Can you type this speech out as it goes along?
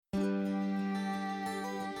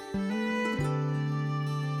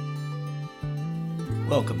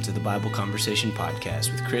Welcome to the Bible Conversation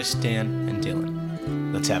Podcast with Chris, Dan, and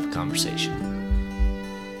Dylan. Let's have a conversation.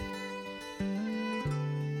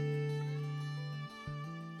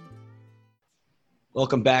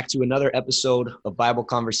 Welcome back to another episode of Bible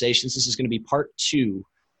Conversations. This is going to be part 2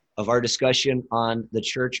 of our discussion on the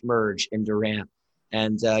church merge in Durant.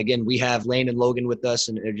 And again, we have Lane and Logan with us,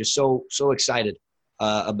 and they're just so excited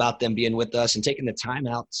about them being with us and taking the time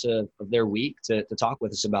out of their week to talk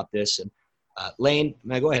with us about this. And Lane,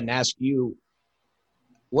 may I go ahead and ask you,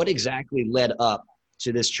 what exactly led up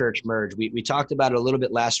to this church merge? We talked about it a little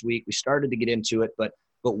bit last week. We started to get into it, but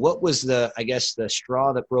what was the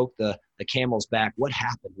straw that broke the camel's back? What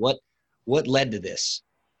happened? What led to this?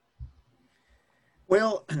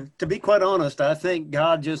 Well, to be quite honest, I think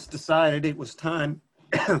God just decided it was time,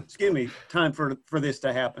 time for this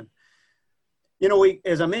to happen. You know,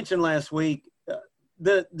 as I mentioned last week,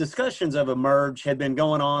 the discussions of a merge had been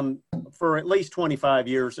going on for at least 25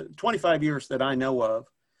 years that I know of.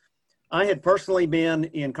 I had personally been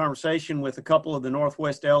in conversation with a couple of the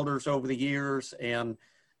Northwest elders over the years. And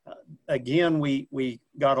again, we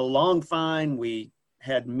got along fine. We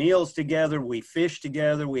had meals together. We fished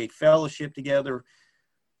together. We ate fellowship together.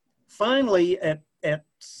 Finally, at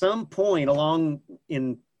some point along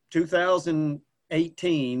in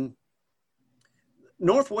 2018,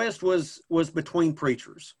 Northwest was between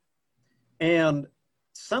preachers, and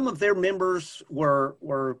some of their members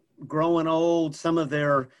were growing old. Some of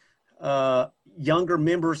their younger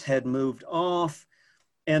members had moved off,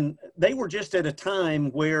 and they were just at a time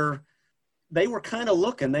where they were kind of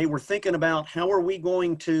looking. They were thinking about, how are we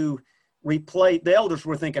going to replace? The elders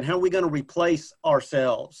were thinking, how are we going to replace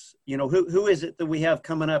ourselves? You know, who is it that we have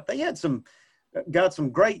coming up? They had got some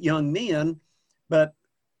great young men, but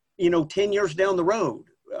 10 years down the road,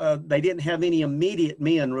 they didn't have any immediate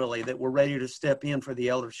men really that were ready to step in for the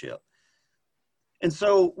eldership. And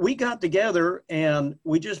so we got together and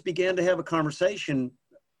we just began to have a conversation.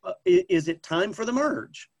 Is it time for the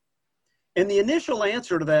merge? And the initial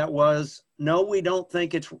answer to that was, no, I don't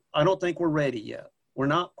think we're ready yet. We're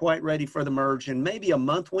not quite ready for the merge. And maybe a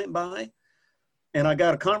month went by and I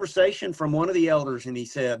got a conversation from one of the elders and he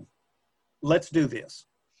said, let's do this.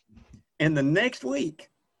 And the next week,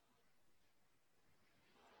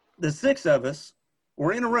 the 6 of us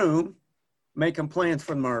were in a room making plans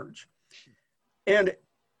for the merge. And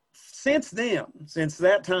since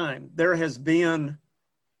that time, there has been,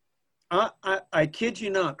 I kid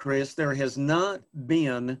you not, Chris, there has not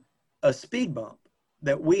been a speed bump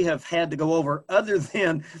that we have had to go over other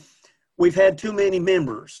than we've had too many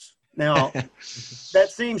members. Now,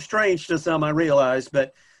 that seems strange to some, I realize,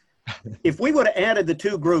 but if we would have added the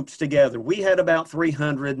 2 groups together, we had about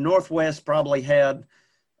 300. Northwest probably had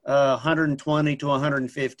 120 to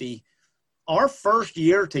 150. Our first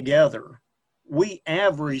year together, we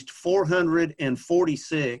averaged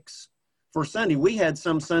 446 for Sunday. We had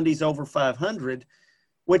some Sundays over 500,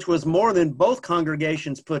 which was more than both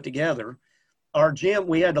congregations put together. Our gym,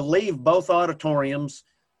 we had to leave both auditoriums,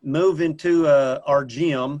 move into our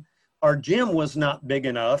gym. Our gym was not big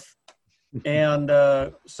enough. And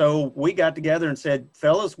so we got together and said,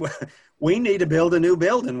 fellas, we need to build a new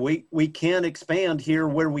building. We can't expand here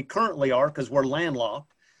where we currently are because we're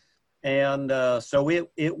landlocked. And so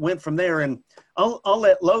it went from there. And I'll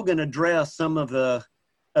let Logan address some of the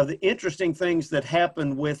interesting things that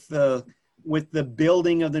happened with the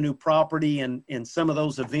building of the new property and some of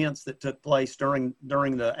those events that took place during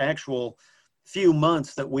the actual few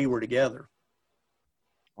months that we were together.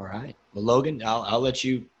 All right. Well, Logan, I'll let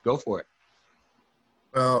you go for it.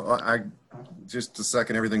 Well, I just to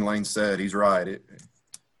second everything Lane said. He's right.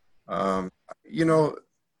 One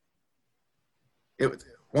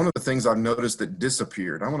of the things I've noticed that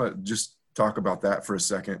disappeared, I want to just talk about that for a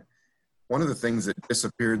second. One of the things that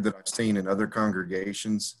disappeared that I've seen in other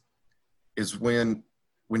congregations is when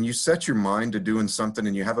you set your mind to doing something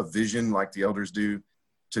and you have a vision like the elders do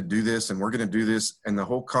to do this, and we're going to do this, and the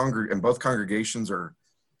whole and both congregations are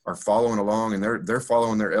following along, and they're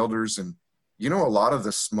following their elders, and a lot of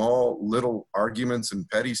the small little arguments and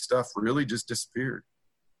petty stuff really just disappeared.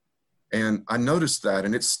 And I noticed that,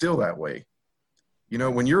 and it's still that way.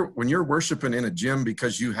 When you're worshiping in a gym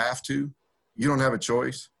because you have to, you don't have a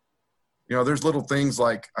choice. There's little things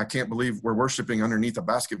like, I can't believe we're worshiping underneath a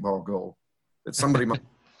basketball goal that somebody might,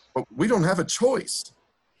 but we don't have a choice.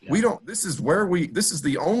 Yeah. This is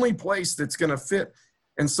the only place that's going to fit.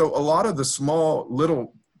 And so a lot of the small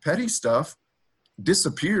little petty stuff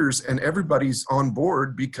disappears and everybody's on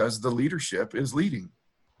board because the leadership is leading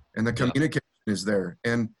and the communication is there.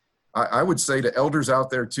 And I would say to elders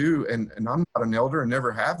out there too, and I'm not an elder and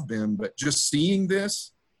never have been, but just seeing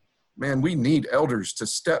this, man, we need elders to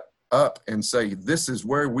step up and say, this is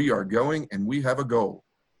where we are going and we have a goal.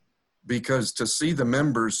 Because to see the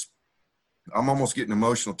members, I'm almost getting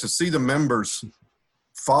emotional, to see the members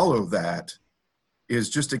follow that is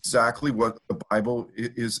just exactly what the Bible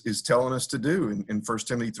is telling us to do in 1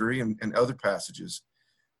 Timothy 3 and other passages.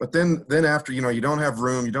 But then after, you don't have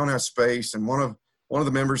room, you don't have space, and one of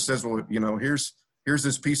the members says, well, here's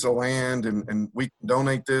this piece of land and we can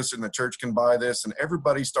donate this and the church can buy this, and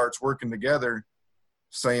everybody starts working together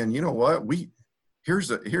saying, you know what, here's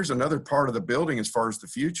another part of the building as far as the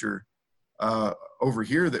future over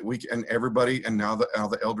here that we can, and now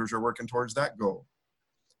the elders are working towards that goal.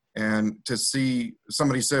 And to see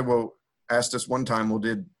somebody said, asked us one time,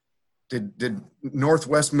 did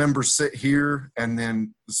Northwest members sit here and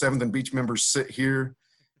then the 7th and Beach members sit here?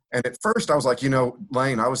 And at first I was like,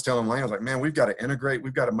 Lane, I was telling Lane, I was like, man, we've got to integrate.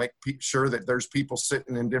 We've got to make sure that there's people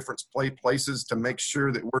sitting in different places to make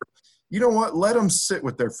sure that let them sit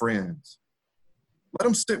with their friends. Let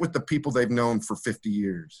them sit with the people they've known for 50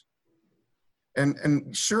 years.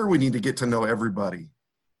 And sure, we need to get to know everybody.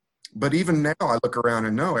 But even now I look around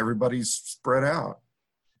and know everybody's spread out.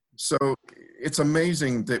 So it's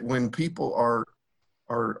amazing that when people are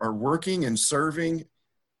working and serving,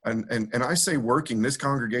 and I say working, this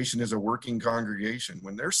congregation is a working congregation.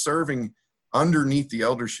 When they're serving underneath the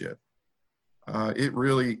eldership, it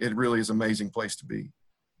really is an amazing place to be.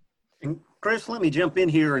 And Chris, let me jump in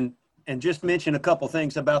here and just mention a couple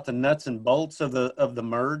things about the nuts and bolts of the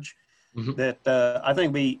merge. Mm-hmm. That I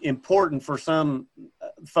think be important for some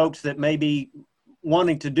folks that may be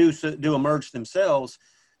wanting to do a merge themselves.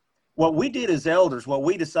 What we did as elders, what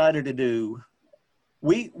we decided to do,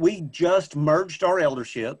 we just merged our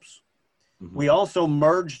elderships. Mm-hmm. We also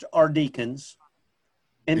merged our deacons.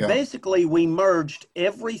 And basically we merged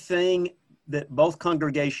everything that both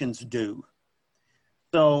congregations do.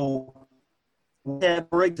 So we have,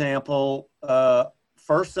 for example,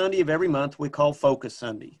 first Sunday of every month, we call Focus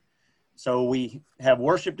Sunday. So we have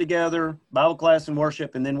worship together, Bible class and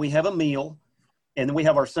worship, and then we have a meal, and then we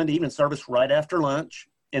have our Sunday evening service right after lunch,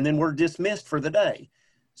 and then we're dismissed for the day.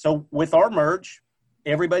 So with our merge,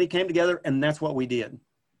 everybody came together, and that's what we did.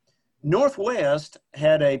 Northwest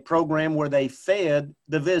had a program where they fed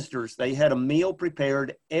the visitors. They had a meal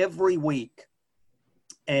prepared every week,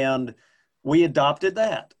 and we adopted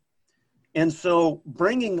that. And so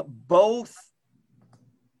bringing both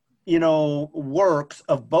works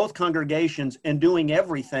of both congregations and doing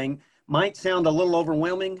everything might sound a little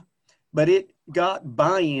overwhelming, but it got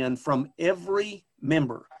buy-in from every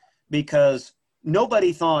member, because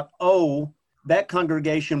nobody thought, that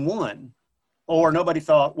congregation won, or nobody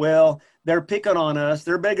thought, they're picking on us,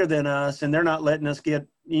 they're bigger than us, and they're not letting us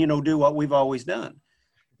do what we've always done.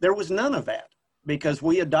 There was none of that, because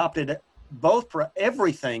we adopted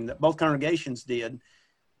everything that both congregations did.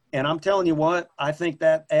 And I'm telling you what, I think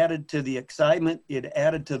that added to the excitement. It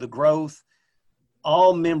added to the growth.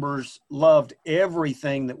 All members loved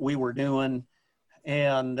everything that we were doing.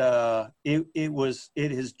 And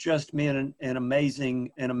it has just been an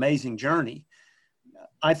amazing journey.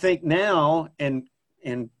 I think now, and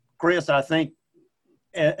Chris, I think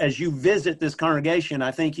as you visit this congregation,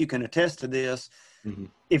 I think you can attest to this. Mm-hmm.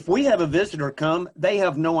 If we have a visitor come, they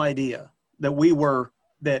have no idea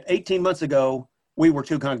that 18 months ago, we were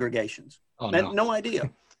two congregations. No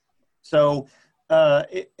idea. So,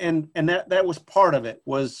 and that was part of it,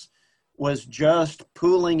 was just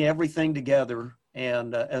pooling everything together.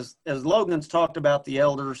 And as Logan's talked about the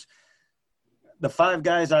elders, the 5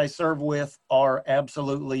 guys I serve with are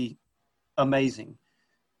absolutely amazing.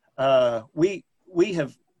 We've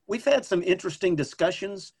had some interesting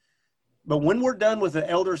discussions, but when we're done with the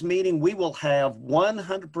elders meeting, we will have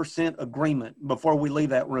 100% agreement before we leave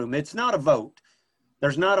that room. It's not a vote.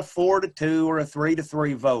 There's not a 4-2 or a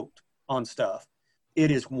 3-3 vote on stuff. It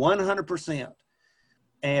is 100%.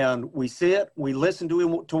 And we sit, we listen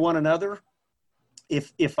to one another.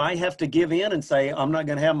 If I have to give in and say, I'm not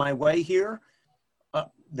going to have my way here,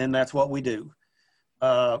 then that's what we do.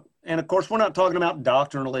 And of course, we're not talking about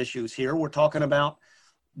doctrinal issues here. We're talking about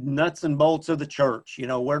nuts and bolts of the church.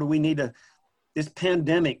 Where do we need to, this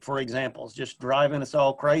pandemic, for example, is just driving us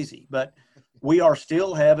all crazy. But we are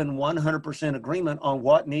still having 100% agreement on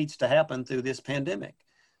what needs to happen through this pandemic.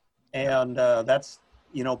 And that's,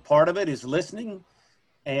 part of it is listening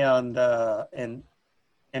and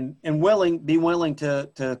be willing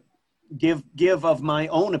to give of my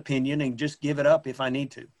own opinion and just give it up if I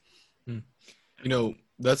need to.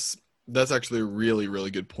 That's actually a really,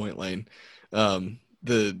 really good point, Lane.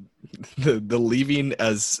 The leaving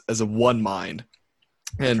as a one mind.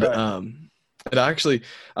 And right. And actually,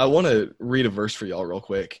 I want to read a verse for y'all real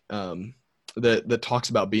quick that talks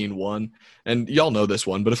about being one. And y'all know this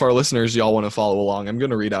one, but if our listeners, y'all want to follow along, I'm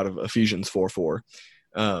going to read out of Ephesians 4:4.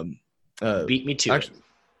 Beat me to it.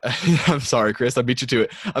 I'm sorry, Chris. I beat you to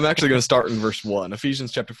it. I'm actually going to start in verse 1.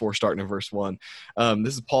 Ephesians chapter 4, starting in verse 1.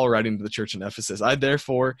 This is Paul writing to the church in Ephesus. I,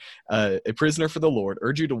 therefore, a prisoner for the Lord,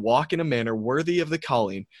 urge you to walk in a manner worthy of the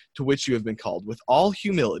calling to which you have been called, with all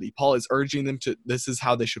humility. Paul is urging them to, this is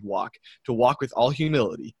how they should walk, to walk with all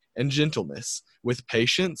humility and gentleness, with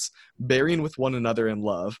patience, bearing with one another in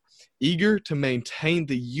love, eager to maintain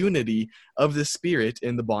the unity of the Spirit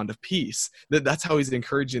in the bond of peace. That's how he's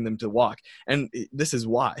encouraging them to walk. And this is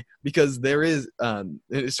why, because there is,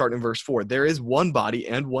 starting in verse 4, there is one body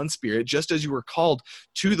and one Spirit, just as you were called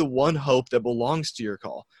to the one hope that belongs to your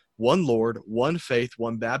call. One Lord, one faith,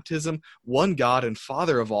 one baptism, one God and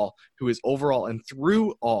Father of all, who is over all and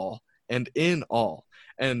through all and in all.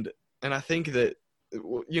 And I think that,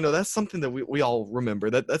 that's something that we all remember.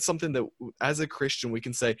 That's something that as a Christian we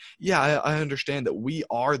can say, yeah, I understand that we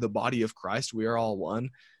are the body of Christ. We are all one,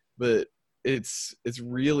 but it's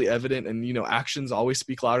really evident, and actions always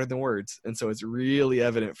speak louder than words. And so it's really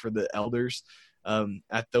evident for the elders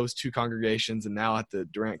at those two congregations and now at the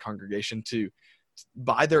Durant congregation to,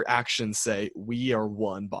 by their actions, say we are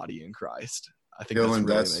one body in Christ. I think Dylan,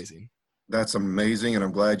 that's really amazing. That's amazing, and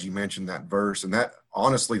I'm glad you mentioned that verse. And that,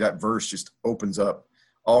 honestly, that verse just opens up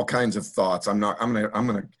all kinds of thoughts. I'm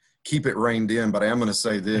gonna keep it reined in, but I am gonna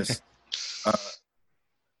say this: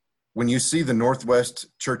 when you see the Northwest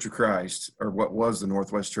Church of Christ, or what was the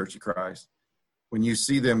Northwest Church of Christ, when you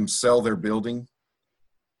see them sell their building,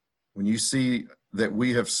 when you see that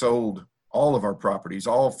we have sold all of our properties,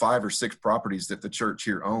 all 5 or 6 properties that the church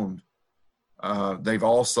here owned, they've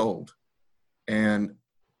all sold, and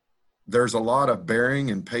there's a lot of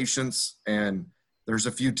bearing and patience, and there's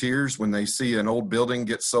a few tears when they see an old building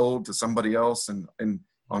get sold to somebody else and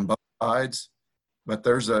on both sides. But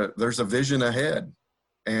there's a vision ahead,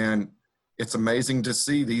 and it's amazing to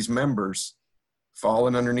see these members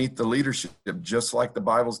falling underneath the leadership, just like the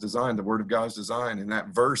Bible's designed, the Word of God's designed. And that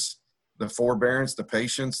verse, the forbearance, the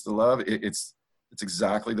patience, the love, it's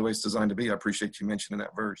exactly the way it's designed to be. I appreciate you mentioning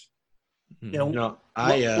that verse.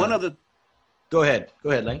 One of the Go ahead,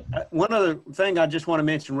 Lane. One other thing I just want to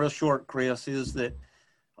mention real short, Chris, is that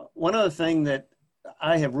one other thing that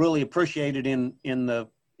I have really appreciated in the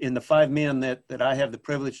 5 men that I have the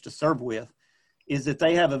privilege to serve with is that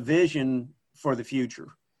they have a vision for the future.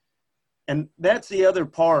 And that's the other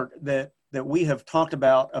part that we have talked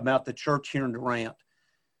about the church here in Durant.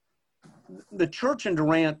 The church in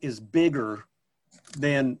Durant is bigger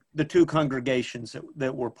than the 2 congregations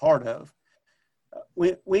that we're part of. We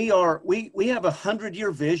have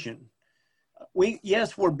 100-year vision.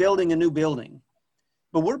 We're building a new building,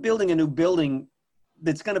 but we're building a new building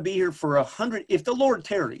that's going to be here for 100, if the Lord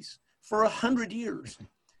tarries, for 100 years,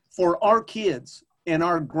 for our kids and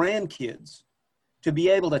our grandkids to be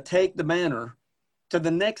able to take the manor to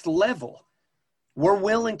the next level. We're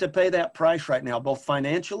willing to pay that price right now, both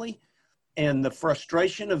financially and the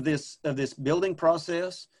frustration of this building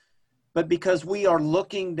process, but because we are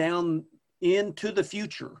looking down into the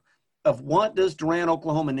future of what does Durant,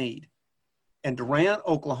 Oklahoma need. And Durant,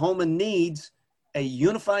 Oklahoma needs a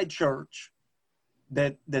unified church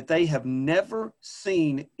that they have never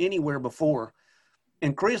seen anywhere before.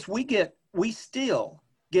 And Chris, we still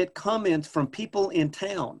get comments from people in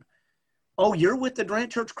town. Oh, you're with the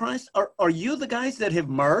Durant Church of Christ? Are you the guys that have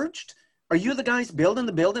merged? Are you the guys building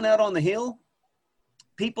the building out on the hill?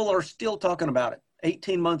 People are still talking about it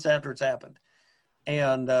 18 months after it's happened.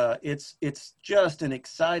 And it's just an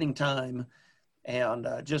exciting time, and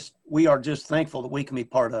we are just thankful that we can be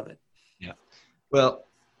part of it. Yeah. Well,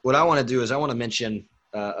 what I want to do is I want to mention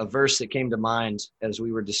a verse that came to mind as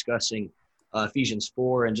we were discussing Ephesians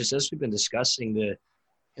 4, and just as we've been discussing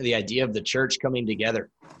the idea of the church coming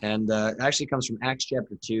together. And it actually comes from Acts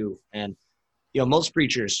chapter 2. And most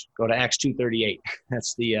preachers go to Acts 2:38.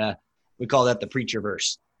 That's we call that the preacher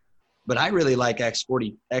verse. But I really like Acts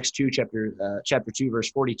 2, chapter 2,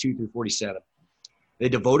 verse 42 through 47. They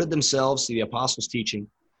devoted themselves to the apostles' teaching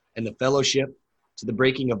and the fellowship, to the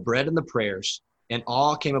breaking of bread and the prayers, and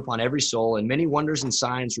awe came upon every soul, and many wonders and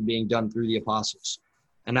signs were being done through the apostles.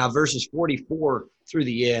 And now verses 44 through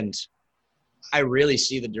the end, I really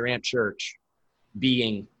see the Durant Church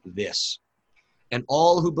being this. And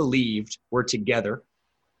all who believed were together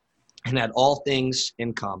and had all things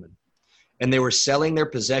in common. And they were selling their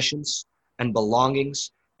possessions and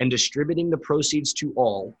belongings and distributing the proceeds to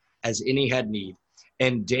all as any had need.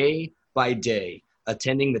 And day by day,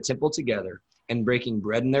 attending the temple together and breaking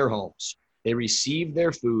bread in their homes they received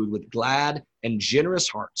their food with glad and generous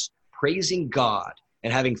hearts, praising God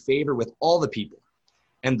and having favor with all the people.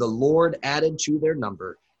 And the Lord added to their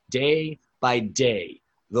number day by day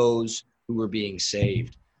those who were being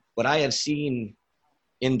saved. What I have seen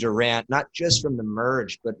in Durant, not just from the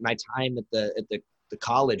Merge, but my time at the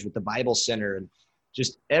college with the Bible Center and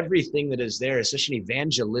just everything that is there, is such an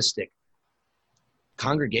evangelistic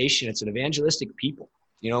congregation. It's an evangelistic people.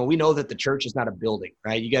 You know, we know that the church is not a building,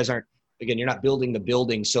 right? You guys aren't, again, you're not building the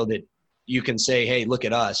building so that you can say, hey, look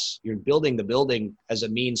at us. You're building the building as a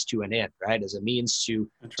means to an end, right? As a means to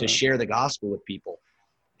share the gospel with people.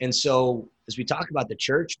 And so as we talk about the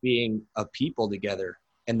church being a people together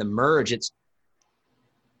and the Merge, it's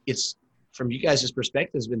from you guys'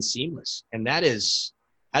 perspective has been seamless. And that's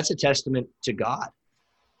a testament to God.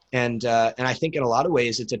 And I think in a lot of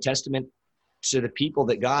ways, it's a testament to the people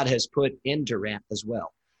that God has put in Durant as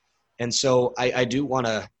well. And so I do want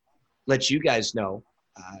to let you guys know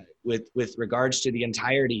with regards to the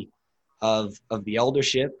entirety of the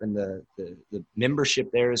eldership and the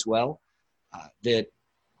membership there as well, that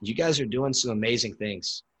you guys are doing some amazing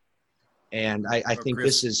things. And I think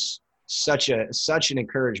Chris, this is such an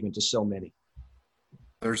encouragement to so many.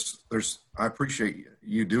 I appreciate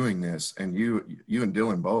you doing this, and you and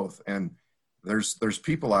Dylan both. And there's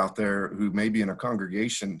people out there who may be in a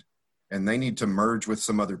congregation and they need to merge with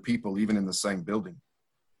some other people, even in the same building.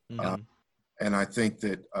 Mm-hmm. And I think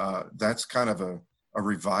that that's kind of a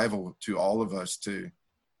revival to all of us to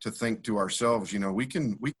think to ourselves, you know, we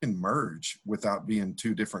can merge without being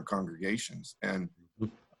two different congregations, and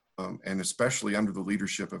especially under the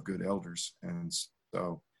leadership of good elders. And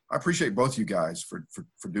so I appreciate both you guys for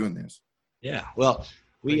doing this. Yeah. Well,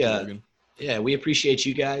 we appreciate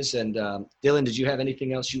you guys. And Dylan, did you have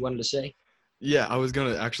anything else you wanted to say? Yeah, I was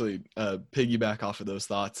going to actually piggyback off of those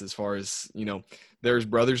thoughts as far as, you know, there's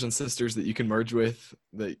brothers and sisters that you can merge with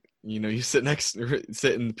that, you know, you sit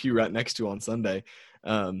in the pew right next to on Sunday.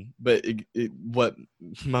 But what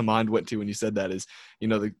my mind went to when you said that is, you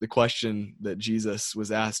know, the question that Jesus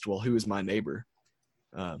was asked, well, who is my neighbor?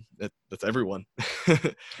 That's everyone.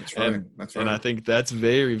 That's right. That's right. And I think that's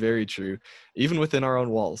very, very true. Even within our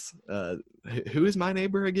own walls, who is my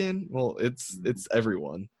neighbor again? Well, it's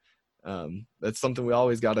everyone. That's something we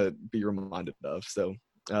always got to be reminded of. So,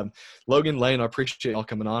 Logan, Lane, I appreciate y'all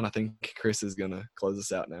coming on. I think Chris is going to close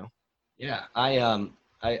us out now. Yeah.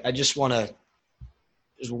 I just want to,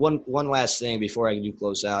 there's one last thing before I do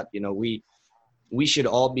close out. You know, we should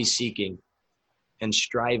all be seeking and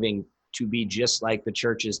striving to be just like the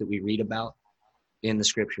churches that we read about in the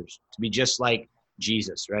scriptures, to be just like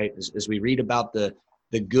Jesus, right? As we read about the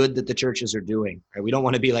good that the churches are doing, right? We don't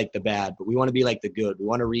want to be like the bad, but we want to be like the good. We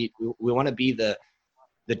want to be the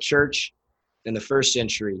church in the first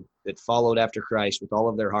century that followed after Christ with all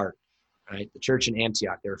of their heart, right? The church in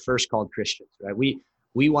Antioch, they were first called Christians, right?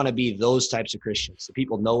 We want to be those types of Christians. The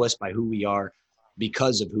people know us by who we are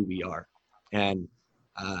because of who we are. And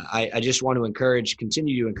I just want to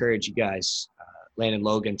continue to encourage you guys, Lane and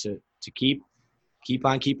Logan, to keep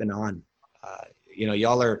on keeping on. You know,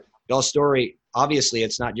 y'all's story, obviously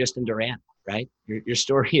it's not just in Durant, right? Your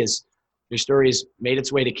story has made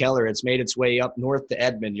its way to Keller. It's made its way up north to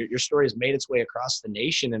Edmond. Your story has made its way across the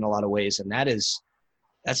nation in a lot of ways. And that's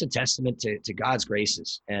a testament to God's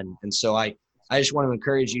graces. And so I just want to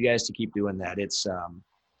encourage you guys to keep doing that. It's,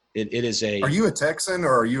 it is a. Are you a Texan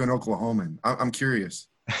or are you an Oklahoman? I'm curious.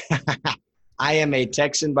 I am a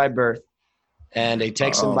Texan by birth and a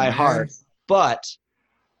Texan by heart, but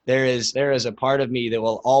there is a part of me that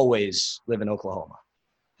will always live in Oklahoma.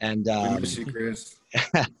 And Chris.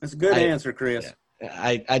 That's a good answer, Chris.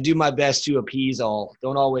 I do my best to appease all.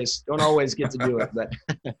 Don't always get to do it,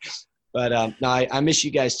 but no, I miss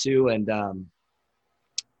you guys too. And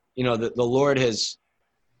you know, the Lord has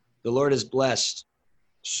blessed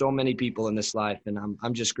so many people in this life, and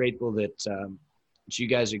I'm just grateful that you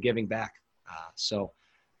guys are giving back. So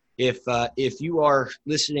if you are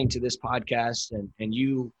listening to this podcast and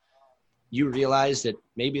you realize that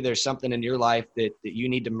maybe there's something in your life that you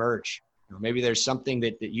need to merge, you know, maybe there's something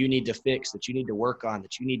that you need to fix, that you need to work on,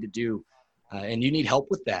 that you need to do, and you need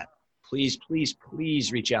help with that, please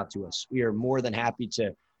reach out to us. We are more than happy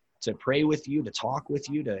to pray with you, to talk with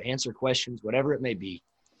you, to answer questions, whatever it may be.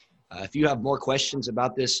 If you have more questions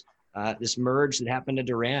about this merge that happened to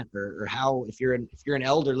Durant, or how, if you're an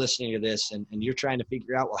elder listening to this and you're trying to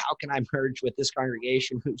figure out, well, how can I merge with this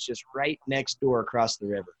congregation who's just right next door across the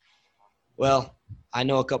river? Well, I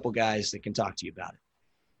know a couple guys that can talk to you about it.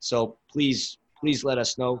 So please let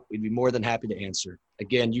us know. We'd be more than happy to answer.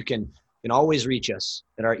 Again, you can always reach us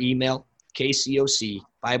at our email,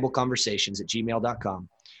 kcocbibleconversations@gmail.com,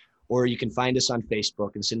 or you can find us on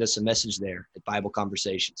Facebook and send us a message there at Bible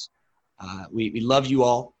Conversations. We love you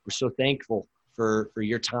all. We're so thankful for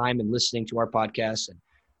your time and listening to our podcast. And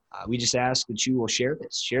we just ask that you will share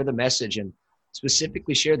this, share the message, and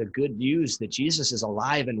specifically share the good news that Jesus is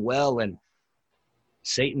alive and well, and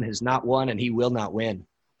Satan has not won and he will not win.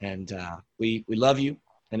 And we love you.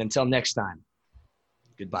 And until next time,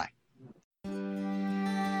 goodbye.